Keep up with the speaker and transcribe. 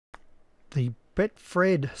The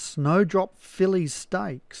Betfred Snowdrop Fillies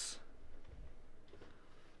Stakes.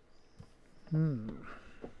 1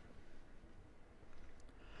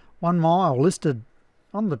 mile listed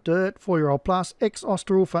on the dirt, 4-year-old plus,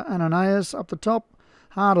 Ex-Austral for Ananias up the top,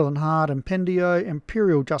 Harder Than Hard, Impendio,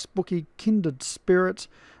 Imperial Just Bookie, Kindred Spirits,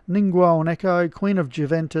 Ningguo and Echo, Queen of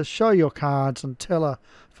Juventus, Show Your Cards and Teller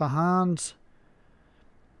for Hans.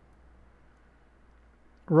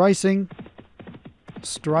 Racing,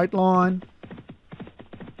 Straight Line,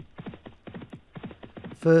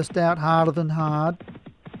 first out Harder Than Hard,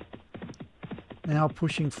 now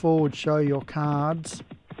pushing forward Show Your Cards,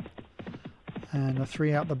 and the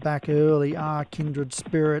 3 out the back early are Kindred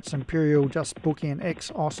Spirits, Imperial Just Bookie and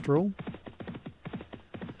Ex-Austral.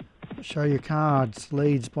 Show Your Cards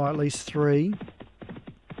leads by at least 3.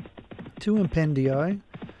 2 Impendio,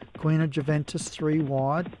 Queen of Juventus 3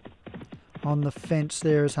 wide. On the fence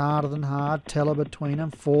there is Harder Than Hard, Teller between them,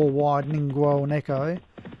 4 wide Ningguo and Echo.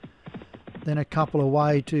 Then a couple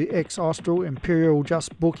away to Ex-Austral, Imperial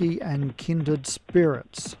Just Bookie and Kindred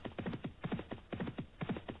Spirits.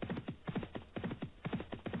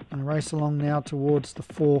 And race along now towards the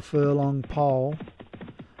 4 furlong pole.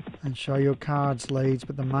 And Show Your Cards leads,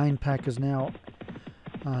 but the main pack is now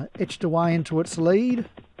etched away into its lead.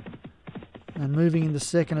 And moving in the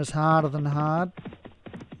second is Harder Than Hard.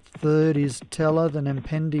 Third is Teller, then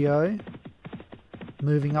Impendio.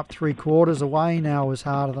 Moving up 3/4 away now is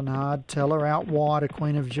Harder Than Hard. Teller out wide, a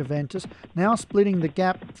Queen of Juventus. Now splitting the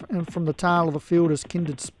gap from the tail of the field is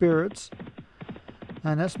Kindred Spirits.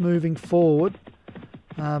 And that's moving forward.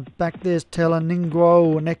 Back there's Teller,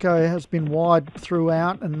 Ningguo and Echo has been wide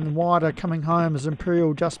throughout, and wider coming home is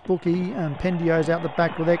Imperial Just Bookie, and Pendio's out the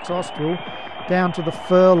back with Ex-Austral. Down to the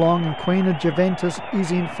furlong, and Queen of Juventus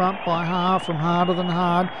is in front by half from Harder Than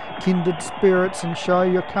Hard, Kindred Spirits and Show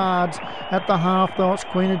Your Cards. At the half though it's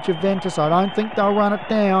Queen of Juventus. I don't think they'll run it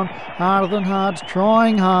down. Harder Than Hard's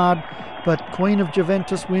trying hard, but Queen of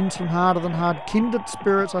Juventus wins from Harder Than Hard. Kindred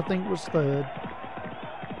Spirits I think was third.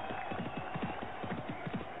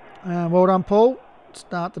 Well done, Paul.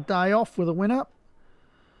 Start the day off with a winner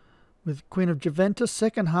with Queen of Juventus.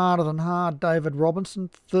 Second, Harder Than Hard, David Robinson.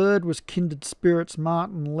 Third was Kindred Spirits,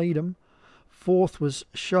 Martin Leadham. Fourth was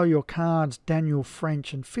Show Your Cards, Daniel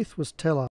French. And fifth was Teller.